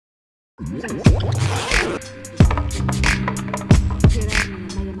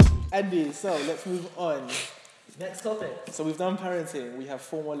Andy, so let's move on. Next topic. So we've done parenting, we have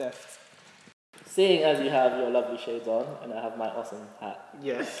 4 more left. Seeing as you have your lovely shades on and I have my awesome hat.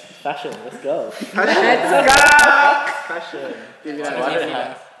 Yes. Fashion, let's go. Fashion. Give you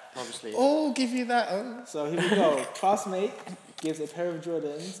that. Obviously. Oh, give you that. So here we go. Classmate gives a pair of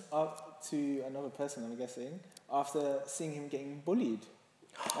Jordans up to another person, I'm guessing, after seeing him getting bullied.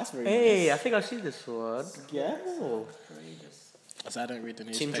 That's very Hey, nice. I think I've seen this one. Yeah? Oh. So I don't read the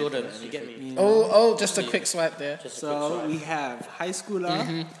newspaper. Team Jordan, you get me? Oh, just a quick swipe there. So we have high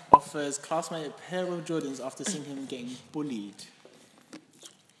schooler offers classmate a pair of Jordans after seeing him getting bullied.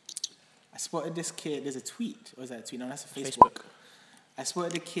 I spotted this kid. There's a tweet. Or is that a tweet? No, that's a Facebook. I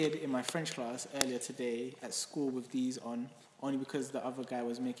spotted a kid in my French class earlier today at school with these on, only because the other guy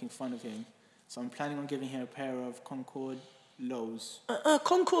was making fun of him. So I'm planning on giving him a pair of Concord lows.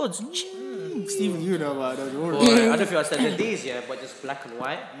 Concords. Stephen, you know about those. Boy, I don't think I said they're these, yeah, but just black and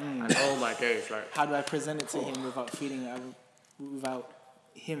white. And oh my days, like. How do I present it to him without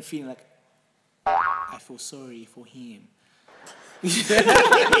him feeling like I feel sorry for him? I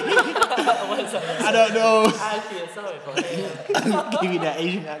don't know. I feel sorry for him. Give you that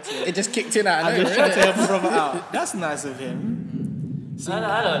Asian accent. It just kicked in out. I'm just trying to help a brother out. That's nice of him. I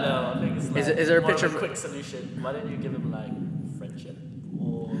don't know. I think it's like Is there a more picture of a quick solution? Why don't you give him like friendship?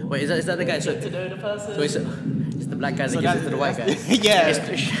 Or Wait, is that the guy? So, get to know the person? it's the black guy that gives it to the white guy. Yeah. Look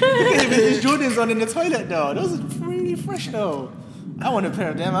at his Jordans on in the toilet though. Those are pretty fresh though. I want a pair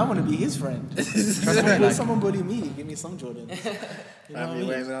of them. I want to be his friend. Someone bully me. Give me some Jordans. You know what I mean?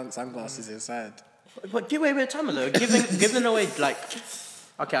 Wearing sunglasses inside. But wait, time though. Giving away like.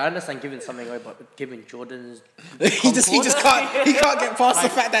 Okay, I understand giving something away, but giving Jordans. he just can't get past the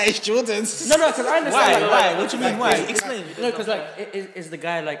fact that it's Jordans. No, because I understand. Why? What do you mean? Why? Explain. No, because like, is the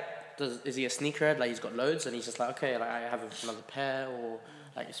guy like, is he a sneakerhead? Like he's got loads, and he's just like, okay, like I have another pair, or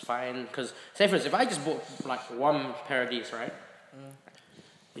like it's fine. Because say for instance, if I just bought like one pair of these, right?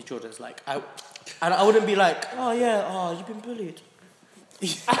 These Jordans, like I wouldn't be like, oh yeah, oh you've been bullied.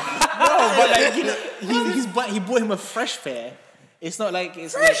 No, but like you know, he bought him a fresh pair. It's not like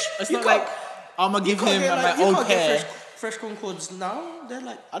it's not like I'm gonna give him my old pair. Fresh Concords now, they're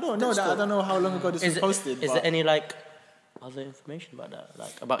like. I don't know that. I don't know how long ago this was posted. Is there any like other information about that?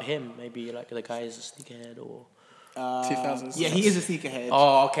 Like about him? Maybe like the guy is a sneakerhead or. 2000s. Yeah, he is a sneakerhead.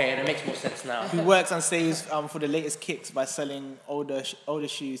 Oh, okay, and it makes more sense now. He works and saves for the latest kicks by selling older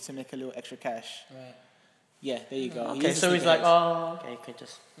shoes to make a little extra cash. Right. Yeah, there you go. Okay, so he's like, oh, okay, you can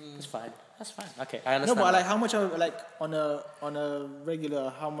just. It's fine. That's fine. Okay, I understand. No, but like, how much are like on a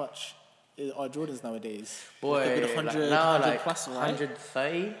regular? How much are Jordans nowadays? Boy, like a good 100, now 100 like plus, right?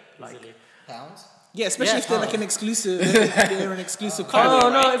 130, like Pounds? Yeah, especially if they're like an exclusive. They're an exclusive Oh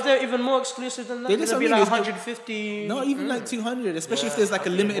color. no! If they're even more exclusive than that, They they'll just be mean like it's good. 150. Not even like 200, especially if there's like a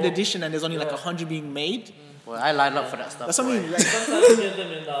limited edition and there's only like 100 being made. Well, I line up for that stuff. That's what I mean. Like, Sometimes you get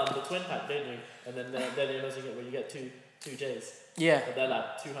them in the twin pack, don't you? And then you're losing it when you get two J's. Yeah. But they're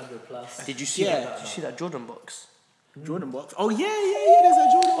like 200 plus. Did you see Yeah. that? Did you see that Jordan box? Jordan box. Oh yeah, there's a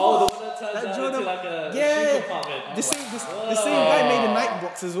Jordan Oh, box. the one that turns That out Jordan- into like a Yeah. shoe compartment. The same guy made a Nike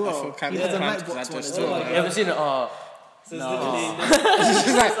box as I well. feel kind He of has a cramped Nike box 'cause I one just as told well. you. You ever seen it? Oh, So it's literally this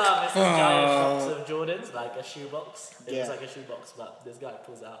giant box of Jordans, like a shoe box. It looks Yeah. like a shoe box, but this guy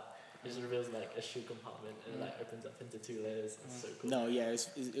pulls it out. It just reveals like a shoe compartment and it like opens up into 2 layers. It's so cool. No, yeah,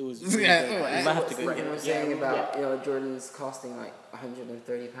 it was. Yeah, really good. you might have to go What get you were it. saying about Jordan's costing like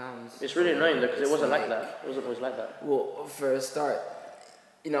 £130. It's really annoying though because it It's wasn't like that. It wasn't always like that. Well, for a start,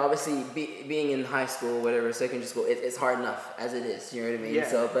 obviously being in high school, whatever, secondary school, it's hard enough as it is. You know what I mean? Yeah.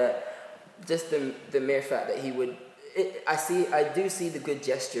 So, but just the mere fact that he would, I do see the good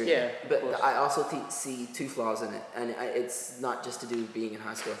gesture. Yeah, But of course. I also see 2 flaws in it, and it's not just to do with being in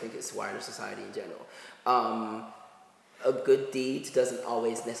high school. I think it's wider society in general. A good deed doesn't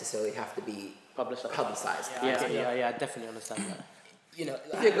always necessarily have to be publicized. Yeah, I definitely understand that.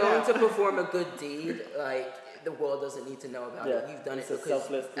 If you're going to perform a good deed, like the world doesn't need to know about it. Yeah, You've done it's it a because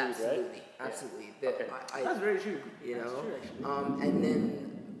selfless deed, right? absolutely. Okay. That's very true. And then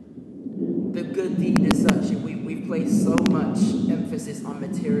the good deed is such. We've placed so much emphasis on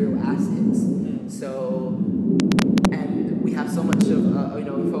material assets. So, and we have so much of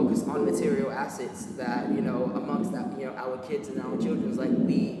focus on material assets that amongst that our kids and our children's like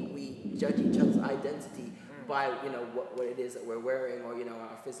we judge each other's identity by what it is that we're wearing or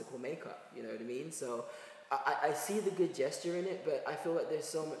our physical makeup. You know what I mean? So I see the good gesture in it, but I feel like there's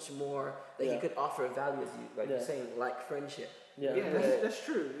so much more that you could offer value, as you like you're saying, like friendship. Yeah, that's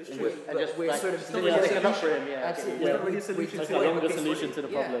true. It's true. And just we're like, sort of sticking up for him, absolutely. Yeah. We're Like a longer solution to the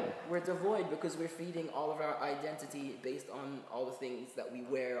problem. We're devoid because we're feeding all of our identity based on all the things that we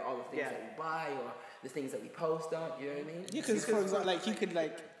wear, all the things that we buy, or the things that we post on. You know what I mean? Yeah, because for example,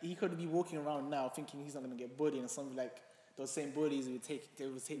 he could be walking around now thinking he's not gonna get bullied, and something like those same bullies would take. They're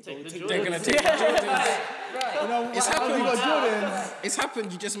gonna take the Jordans. Right. You know, It's how have you got happened. Jordans? It's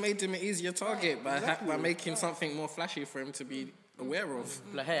happened. You just made him an easier target by making something more flashy for him to be aware of.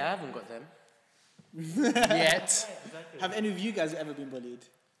 Like, hey, I haven't got them. Yet. Have any of you guys ever been bullied?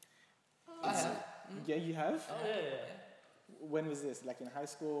 I have. Yeah, you have. Oh, yeah. When was this? Like in high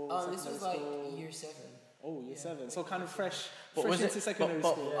school? This was secondary like school? year 7. Oh, year 7. So kind of fresh was into it- secondary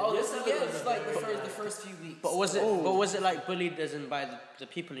but- school. Oh, this was like the first few weeks. But was it like bullied as in by the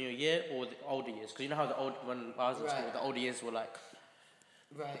people in your year or the older years? Because you know how when I was in school, the older years were like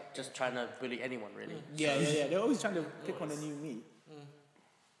just trying to bully anyone really. Yeah. They're always trying to pick on the new meat.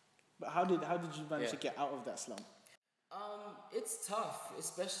 But how did you manage to get out of that slump? It's tough,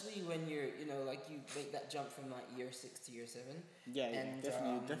 especially when you're, like you make that jump from like year 6 to year 7. Yeah, and,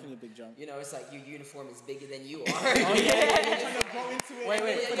 definitely a big jump. It's like your uniform is bigger than you are. Wait.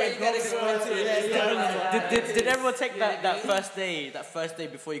 Did everyone take that first day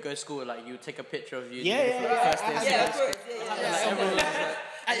before you go to school? Like you take a picture of you. First day.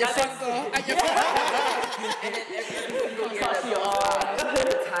 At your front door. And then every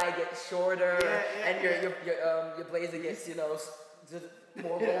the tie gets shorter, and your blazer gets just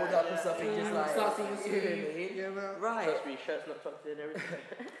more rolled up and stuff, and just like right. Shirts not tucked in,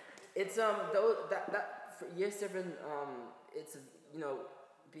 everything. It's though that for year 7 it's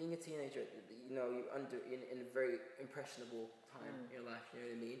being a teenager, you're in a very impressionable time in your life, you know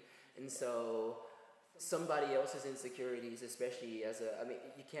what I mean, and so somebody else's insecurities, especially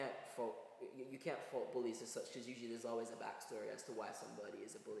you can't fault bullies as such, because usually there's always a backstory as to why somebody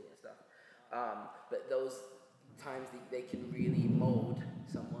is a bully and stuff. But those times they can really mold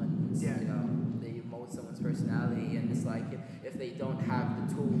someone. They mold someone's personality, and it's like if they don't have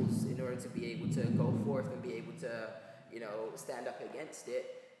the tools in order to be able to go forth and be able to stand up against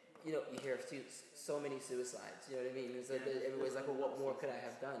it. You hear of so many suicides. You know what I mean? Everybody's like, well, what more could I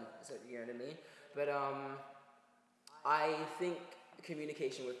have done? So, you know what I mean? But I think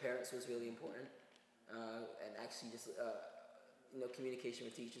communication with parents was really important, and actually just communication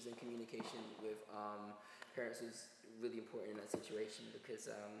with teachers and communication with parents was really important in that situation, because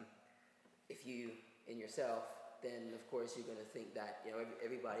if you in yourself, then of course you're going to think that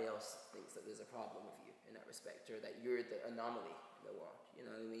everybody else thinks that there's a problem with you in that respect, or that you're the anomaly in the world. You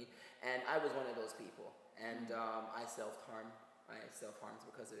know what I mean? And I was one of those people, and I self-harmed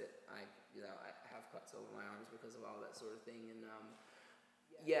because of it. I have cuts over my arms because of all that sort of thing, and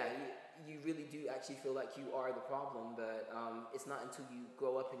you really do actually feel like you are the problem, but it's not until you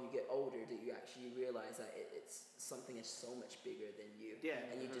grow up and you get older that you actually realize that it's something that's so much bigger than you,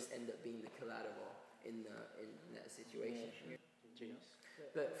 and you just end up being the collateral in that situation.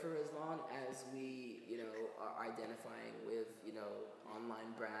 But for as long as we, are identifying with,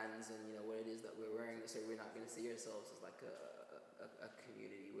 online brands and, what it is that we're wearing, so we're not going to see ourselves as like a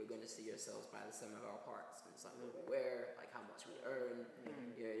community. We're going to see ourselves by the sum of our parts. It's like what we wear, like how much we earn,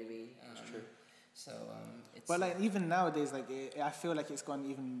 you know what I mean? That's true. So, it's... But like even nowadays, like I feel like it's gone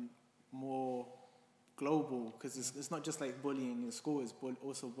even more global, because it's not just like bullying in school, it's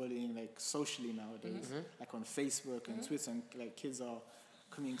also bullying like socially nowadays, like on Facebook and Twitter, and like kids are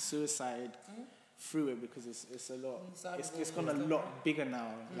committing suicide through it because it's a lot. It's gone a lot bigger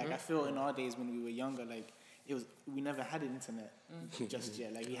now. Like I feel in our days when we were younger, like we never had an internet just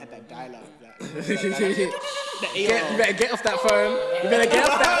yet. Like we had that dial-up. You better get off that phone. You better get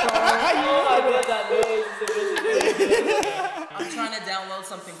off that phone. I'm trying to download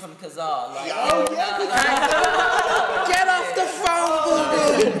something from Kazaa. Like, Get off the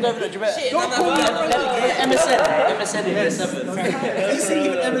phone, No, MSN in year 7.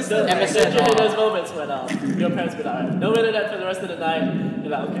 MSN. During those moments when your parents be like, alright, no internet for the rest of the night.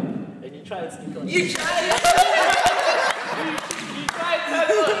 You're like, okay. And you try and sneak on. You try and turn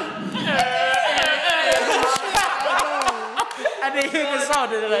on. And they hear the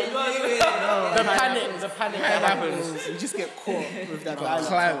sound and they're like, the panic that happens. You just get caught with that dial-up.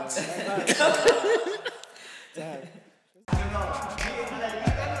 Clout. Damn.